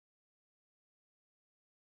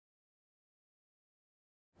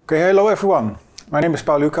Okay, hello everyone. My name is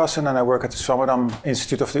Paul Lucassen and I work at the Amsterdam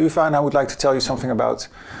Institute of the UvA, and I would like to tell you something about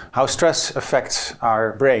how stress affects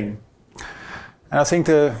our brain. And I think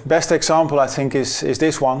the best example is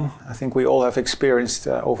this one. I think we all have experienced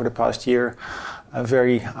over the past year a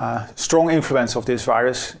very strong influence of this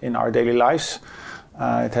virus in our daily lives.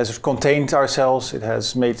 It has contained ourselves, it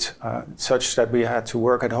has made such that we had to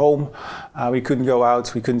work at home, we couldn't go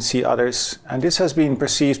out, we couldn't see others. And this has been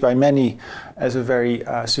perceived by many as a very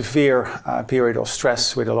severe period of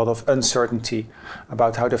stress with a lot of uncertainty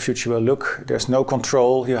about how the future will look. There's no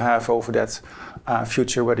control you have over that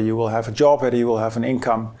future, whether you will have a job, whether you will have an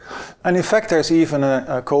income. And in fact, there's even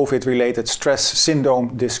a COVID-related stress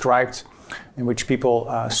syndrome described, in which people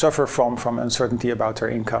suffer from uncertainty about their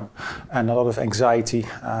income and a lot of anxiety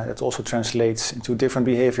that also translates into different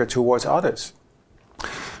behavior towards others.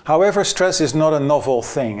 However, stress is not a novel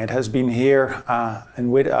thing. It has been here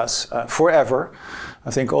and with us forever.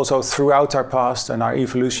 I think also throughout our past and our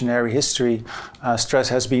evolutionary history, stress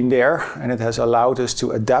has been there, and it has allowed us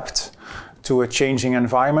to adapt to a changing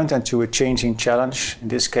environment and to a changing challenge, in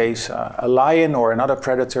this case a lion or another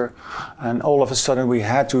predator, and all of a sudden we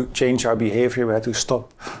had to change our behavior, we had to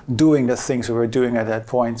stop doing the things we were doing at that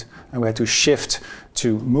point, and we had to shift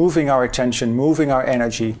to moving our attention, moving our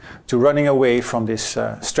energy, to running away from this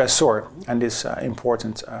stressor and this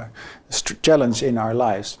important challenge in our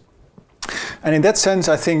lives. And in that sense,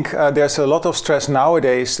 I think there's a lot of stress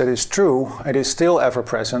nowadays that is true. It is still ever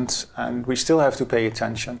present, and we still have to pay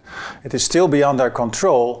attention. It is still beyond our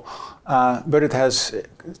control, but it has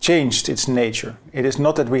changed its nature. It is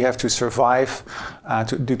not that we have to survive,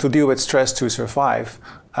 to deal with stress to survive.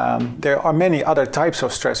 There are many other types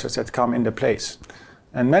of stressors that come into place.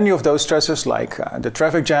 And many of those stressors, like the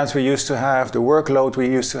traffic jams we used to have, the workload we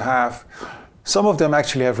used to have, some of them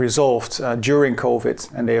actually have resolved during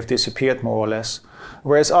COVID, and they have disappeared more or less,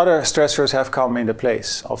 whereas other stressors have come into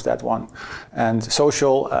place of that one. And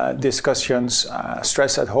social discussions,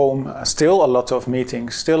 stress at home, still a lot of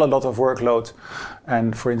meetings, still a lot of workload.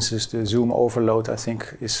 And for instance, the Zoom overload, I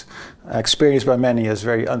think, is experienced by many as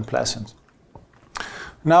very unpleasant.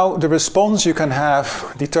 Now, the response you can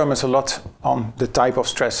have determines a lot on the type of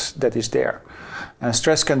stress that is there. And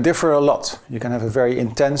stress can differ a lot. You can have a very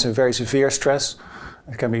intense and very severe stress.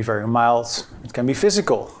 It can be very mild. It can be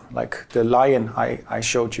physical, like the lion I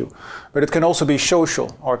showed you. But it can also be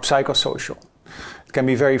social or psychosocial. It can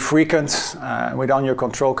be very frequent, without your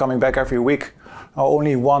control, coming back every week, or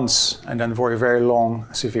only once, and then for a very long,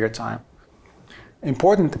 severe time.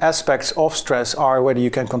 Important aspects of stress are whether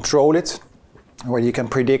you can control it, whether you can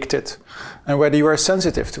predict it, and whether you are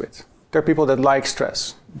sensitive to it. There are people that like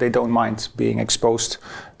stress. They don't mind being exposed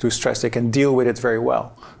to stress. They can deal with it very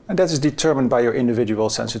well. And that is determined by your individual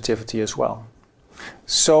sensitivity as well.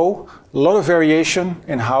 So, a lot of variation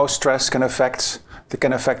in how stress can affect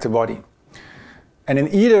the body. And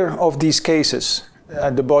in either of these cases,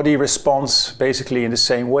 the body responds basically in the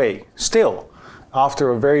same way. Still, after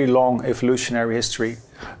a very long evolutionary history,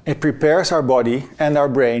 it prepares our body and our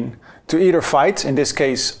brain to either fight, in this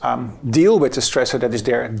case, deal with the stressor that is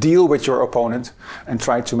there, deal with your opponent, and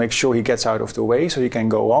try to make sure he gets out of the way so you can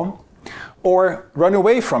go on, or run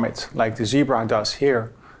away from it, like the zebra does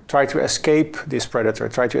here. Try to escape this predator,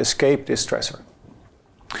 try to escape this stressor.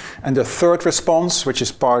 And the third response, which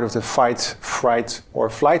is part of the fight, fright, or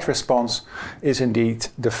flight response, is indeed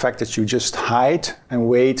the fact that you just hide and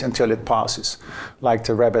wait until it passes, like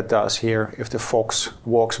the rabbit does here if the fox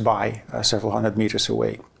walks by several hundred meters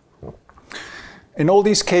away. In all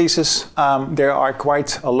these cases, there are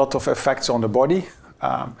quite a lot of effects on the body.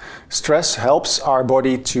 Stress helps our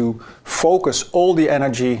body to focus all the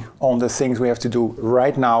energy on the things we have to do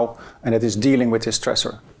right now, and that is dealing with this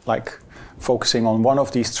stressor, like focusing on one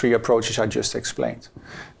of these three approaches I just explained.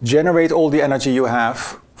 Generate all the energy you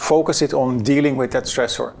have, focus it on dealing with that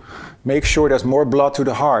stressor. Make sure there's more blood to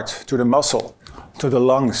the heart, to the muscle, to the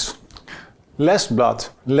lungs. Less blood,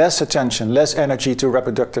 less attention, less energy to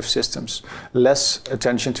reproductive systems, less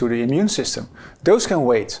attention to the immune system. Those can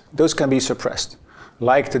wait, those can be suppressed,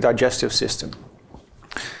 like the digestive system.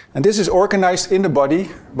 And this is organized in the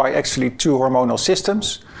body by actually two hormonal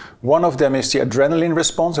systems. One of them is the adrenaline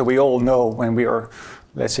response, that we all know when we are,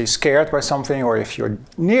 let's say, scared by something, or if you're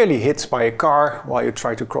nearly hit by a car while you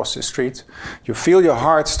try to cross the street. You feel your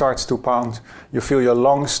heart starts to pound, you feel your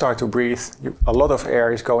lungs start to breathe, a lot of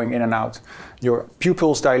air is going in and out, your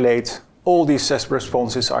pupils dilate. All these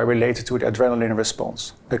responses are related to the adrenaline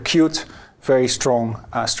response, acute, very strong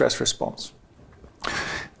stress response.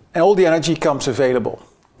 And all the energy comes available.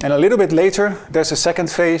 And a little bit later, there's a second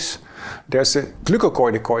phase. There's a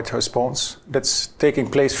glucocorticoid response that's taking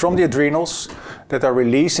place from the adrenals. that are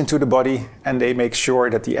released into the body, and they make sure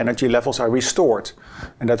that the energy levels are restored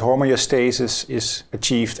and that homeostasis is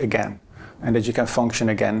achieved again and that you can function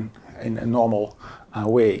again in a normal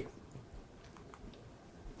way.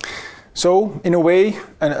 So, in a way,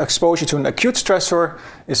 an exposure to an acute stressor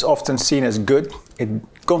is often seen as good. It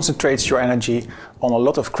concentrates your energy on a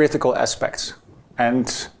lot of critical aspects,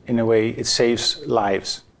 and in a way, it saves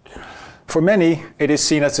lives. For many, it is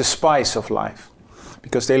seen as the spice of life,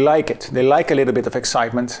 because they like it. They like a little bit of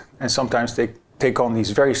excitement, and sometimes they take on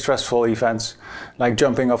these very stressful events, like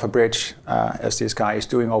jumping off a bridge, as this guy is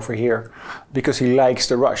doing over here, because he likes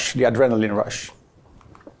the rush, the adrenaline rush.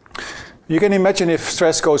 You can imagine if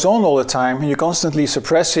stress goes on all the time, and you're constantly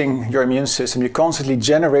suppressing your immune system, you're constantly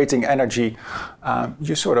generating energy,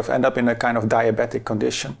 you sort of end up in a kind of diabetic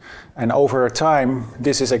condition. And over time,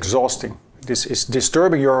 this is exhausting. This is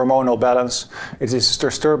disturbing your hormonal balance. It is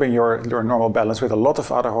disturbing your normal balance with a lot of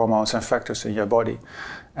other hormones and factors in your body.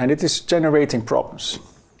 And it is generating problems.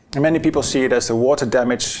 And many people see it as the water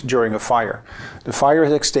damage during a fire. The fire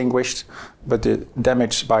is extinguished, but the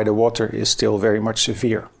damage by the water is still very much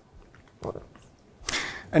severe.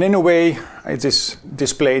 And in a way, it is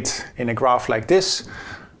displayed in a graph like this.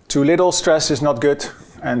 Too little stress is not good,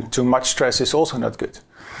 and too much stress is also not good.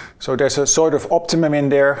 So there's a sort of optimum in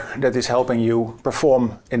there that is helping you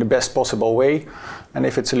perform in the best possible way. And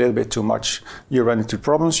if it's a little bit too much, you run into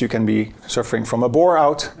problems. You can be suffering from a bore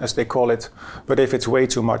out, as they call it. But if it's way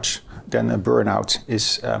too much, then a burnout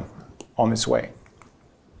is on its way.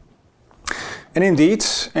 And indeed,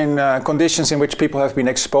 in conditions in which people have been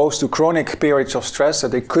exposed to chronic periods of stress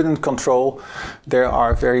that they couldn't control, there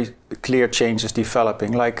are very clear changes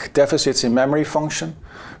developing, like deficits in memory function,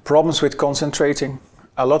 problems with concentrating,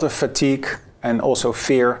 a lot of fatigue, and also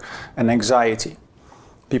fear and anxiety.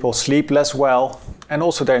 People sleep less well, and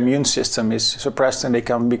also their immune system is suppressed, and they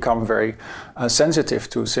can become very sensitive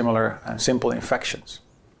to similar simple infections.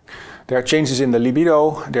 There are changes in the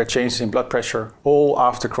libido, there are changes in blood pressure, all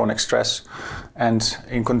after chronic stress. And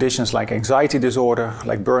in conditions like anxiety disorder,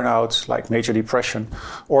 like burnout, like major depression,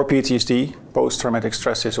 or PTSD, post-traumatic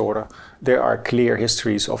stress disorder, there are clear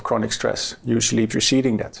histories of chronic stress, usually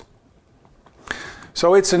preceding that.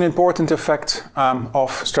 So it's an important effect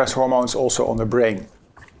of stress hormones also on the brain.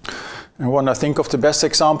 And when I think of the best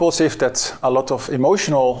examples is that a lot of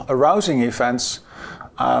emotional arousing events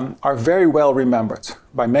are very well remembered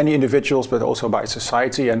by many individuals, but also by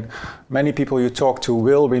society. And many people you talk to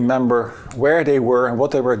will remember where they were and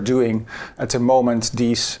what they were doing at the moment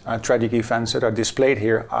these tragic events that are displayed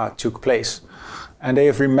here took place. And they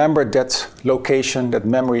have remembered that location, that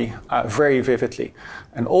memory very vividly.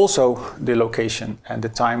 And also the location and the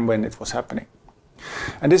time when it was happening.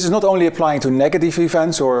 And this is not only applying to negative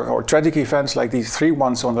events or tragic events like these three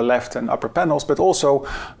ones on the left and upper panels, but also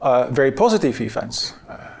very positive events,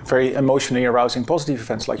 very emotionally arousing positive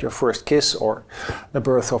events like your first kiss or the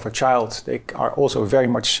birth of a child. They are also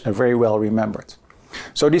very well remembered.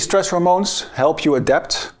 So these stress hormones help you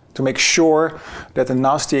adapt to make sure that a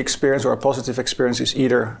nasty experience or a positive experience is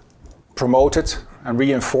either promoted and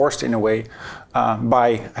reinforced in a way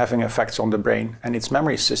by having effects on the brain and its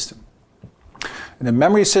memory system. And the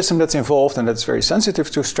memory system that's involved and that's very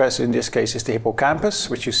sensitive to stress in this case is the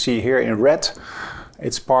hippocampus, which you see here in red.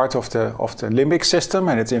 It's part of the limbic system,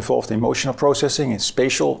 and it's involved in emotional processing, in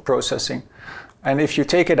spatial processing. And if you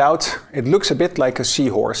take it out, it looks a bit like a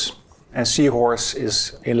seahorse. And seahorse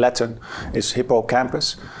is, in Latin, is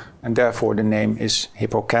hippocampus, and therefore the name is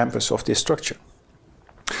hippocampus of this structure.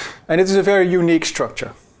 And it is a very unique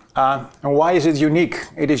structure. And why is it unique?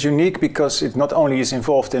 It is unique because it not only is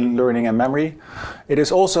involved in learning and memory, it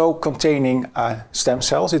is also containing stem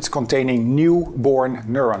cells. It's containing newborn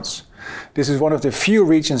neurons. This is one of the few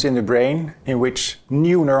regions in the brain in which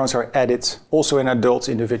new neurons are added, also in adult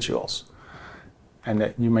individuals.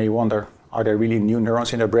 And you may wonder, are there really new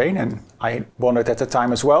neurons in the brain? And I wondered at the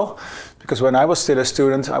time as well, because when I was still a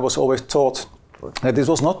student, I was always taught that this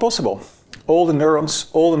was not possible. All the neurons,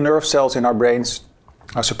 all the nerve cells in our brains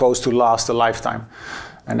are supposed to last a lifetime.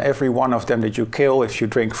 And every one of them that you kill, if you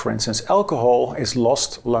drink, for instance, alcohol, is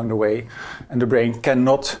lost along the way. And the brain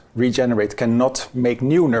cannot regenerate, cannot make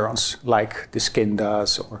new neurons like the skin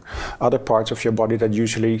does or other parts of your body that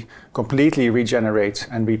usually completely regenerate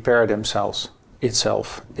and repair themselves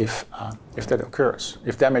itself if that occurs,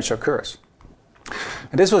 if damage occurs.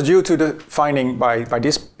 And this was due to the finding by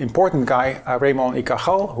this important guy, Raymond y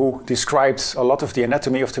Cajal, who described a lot of the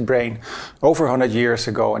anatomy of the brain over 100 years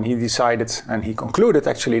ago. And he decided, and he concluded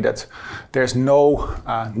actually, that there's no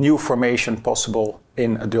new formation possible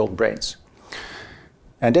in adult brains.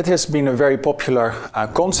 And that has been a very popular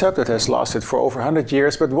concept that has lasted for over 100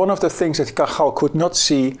 years. But one of the things that Cajal could not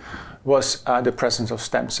see was the presence of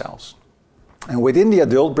stem cells. And within the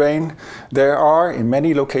adult brain, there are, in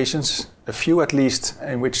many locations, a few at least,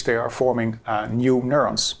 in which they are forming new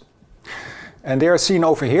neurons. And they are seen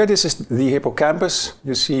over here. This is the hippocampus.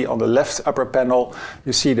 You see on the left upper panel,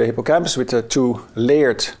 you see the hippocampus with the two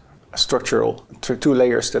layers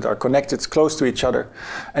that are connected close to each other.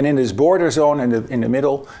 And in this border zone in the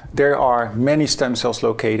middle, there are many stem cells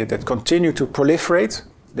located that continue to proliferate.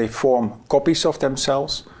 They form copies of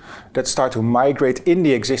themselves that start to migrate in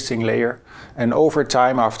the existing layer. And over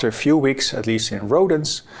time, after a few weeks, at least in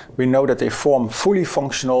rodents, we know that they form fully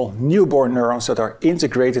functional newborn neurons that are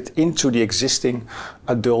integrated into the existing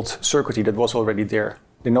adult circuitry that was already there.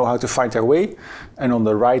 They know how to find their way. And on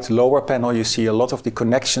the right lower panel, you see a lot of the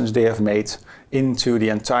connections they have made into the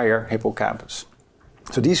entire hippocampus.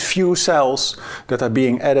 So these few cells that are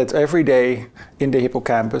being added every day in the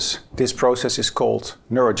hippocampus, this process is called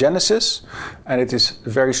neurogenesis, and it is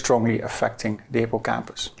very strongly affecting the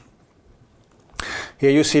hippocampus. Here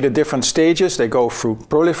you see the different stages. They go through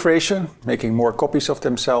proliferation, making more copies of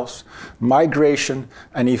themselves, migration,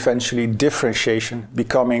 and eventually differentiation,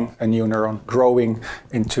 becoming a new neuron, growing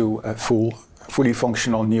into a fully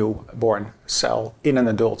functional newborn cell in an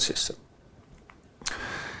adult system.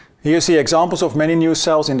 Here you see examples of many new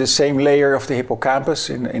cells in the same layer of the hippocampus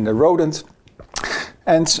in the rodent.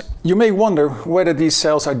 And you may wonder whether these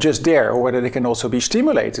cells are just there or whether they can also be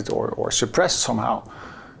stimulated or suppressed somehow.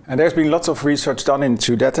 And there's been lots of research done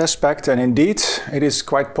into that aspect, and indeed it is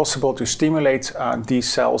quite possible to stimulate these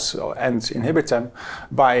cells and inhibit them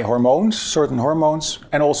by hormones, certain hormones,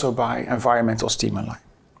 and also by environmental stimuli.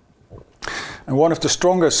 And one of the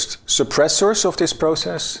strongest suppressors of this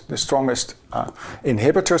process, the strongest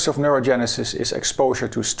inhibitors of neurogenesis, is exposure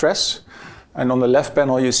to stress. And on the left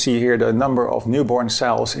panel you see here the number of newborn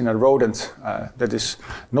cells in a rodent that is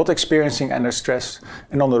not experiencing any stress.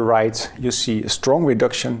 And on the right you see a strong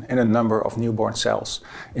reduction in the number of newborn cells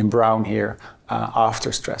in brown here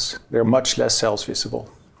after stress. There are much less cells visible.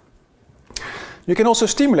 You can also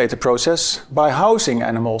stimulate the process by housing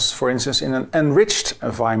animals, for instance, in an enriched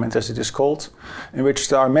environment, as it is called, in which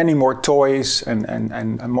there are many more toys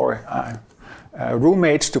and more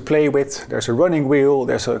roommates to play with. There's a running wheel,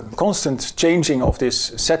 there's a constant changing of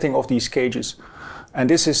this setting of these cages. And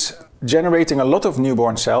this is generating a lot of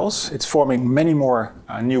newborn cells. It's forming many more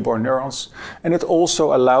newborn neurons. And it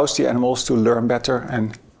also allows the animals to learn better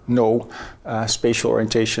and know spatial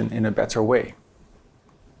orientation in a better way.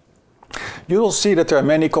 You will see that there are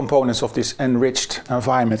many components of this enriched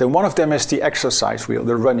environment, and one of them is the exercise wheel,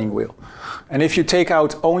 the running wheel. And if you take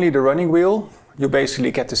out only the running wheel, you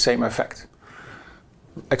basically get the same effect.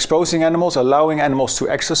 Exposing animals, allowing animals to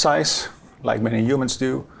exercise, like many humans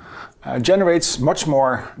do, generates much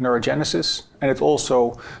more neurogenesis, and it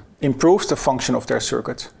also improves the function of their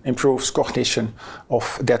circuit, improves cognition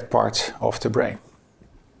of that part of the brain.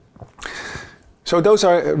 So those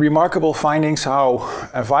are remarkable findings, how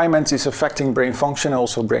environment is affecting brain function and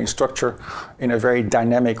also brain structure in a very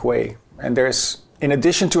dynamic way. And there's, in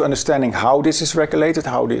addition to understanding how this is regulated,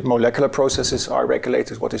 how the molecular processes are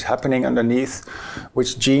regulated, what is happening underneath,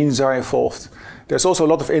 which genes are involved, there's also a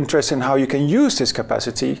lot of interest in how you can use this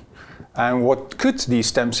capacity and what could these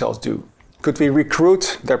stem cells do. Could we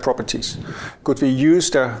recruit their properties? Could we use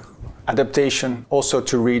their adaptation also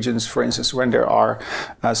to regions, for instance, when there are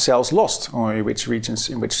cells lost, or in which regions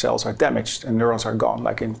in which cells are damaged and neurons are gone,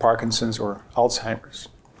 like in Parkinson's or Alzheimer's.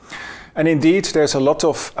 And indeed, there's a lot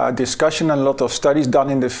of discussion and a lot of studies done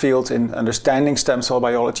in the field in understanding stem cell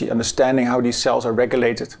biology, understanding how these cells are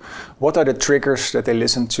regulated, what are the triggers that they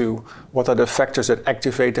listen to, what are the factors that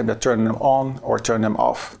activate them, that turn them on or turn them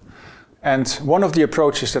off. And one of the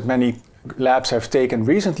approaches that many labs have taken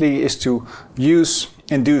recently is to use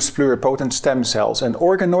induced pluripotent stem cells and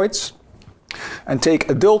organoids and take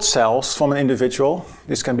adult cells from an individual,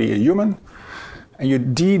 this can be a human, and you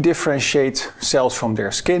de-differentiate cells from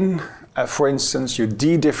their skin. For instance, you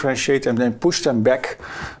de-differentiate them, then push them back,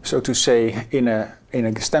 so to say, in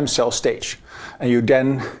a stem cell stage. And you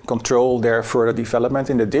then control their further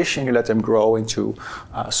development in the dish, and you let them grow into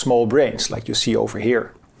small brains, like you see over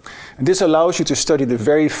here. And this allows you to study the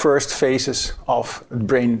very first phases of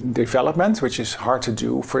brain development, which is hard to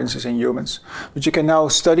do, for instance, in humans. But you can now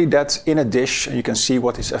study that in a dish, and you can see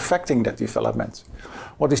what is affecting that development.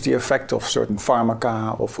 What is the effect of certain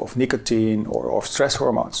pharmaca, of nicotine, or of stress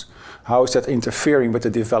hormones? How is that interfering with the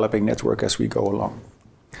developing network as we go along?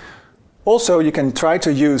 Also, you can try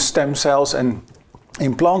to use stem cells and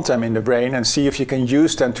implant them in the brain and see if you can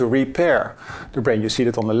use them to repair the brain. You see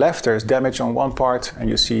that on the left there's damage on one part, and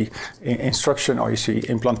you see instruction, or you see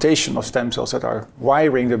implantation of stem cells that are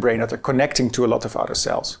wiring the brain, that are connecting to a lot of other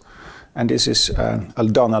cells. And this is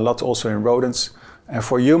done a lot also in rodents. And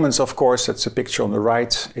for humans, of course, that's a picture on the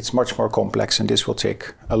right. It's much more complex, and this will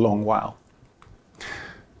take a long while.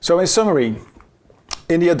 So in summary,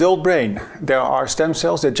 in the adult brain, there are stem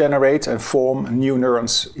cells that generate and form new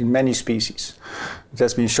neurons in many species. It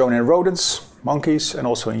has been shown in rodents, monkeys, and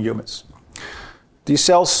also in humans. These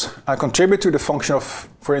cells contribute to the function of,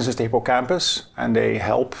 for instance, the hippocampus, and they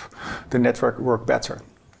help the network work better.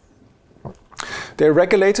 They're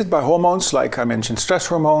regulated by hormones, like I mentioned, stress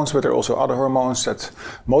hormones, but there are also other hormones that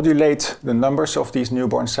modulate the numbers of these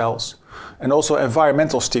newborn cells, and also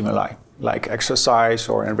environmental stimuli, like exercise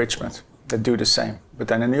or enrichment, that do the same, but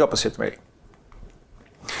then in the opposite way.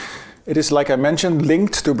 It is, like I mentioned,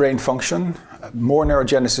 linked to brain function. More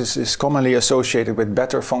neurogenesis is commonly associated with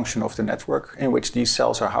better function of the network in which these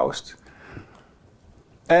cells are housed.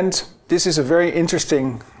 And this is a very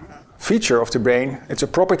interesting feature of the brain. It's a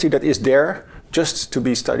property that is there just to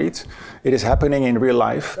be studied. It is happening in real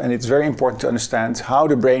life, and it's very important to understand how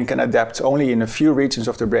the brain can adapt only in a few regions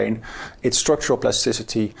of the brain its structural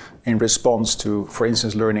plasticity in response to, for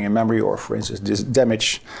instance, learning and memory, or for instance, this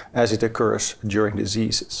damage as it occurs during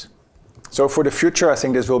diseases. So for the future, I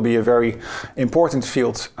think this will be a very important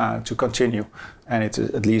field to continue, and it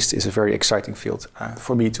at least is a very exciting field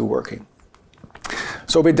for me to work in.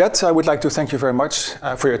 So with that, I would like to thank you very much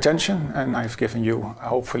for your attention, and I've given you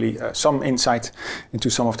hopefully some insight into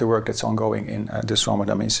some of the work that's ongoing in the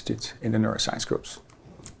Amsterdam Institute in the neuroscience groups.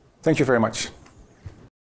 Thank you very much.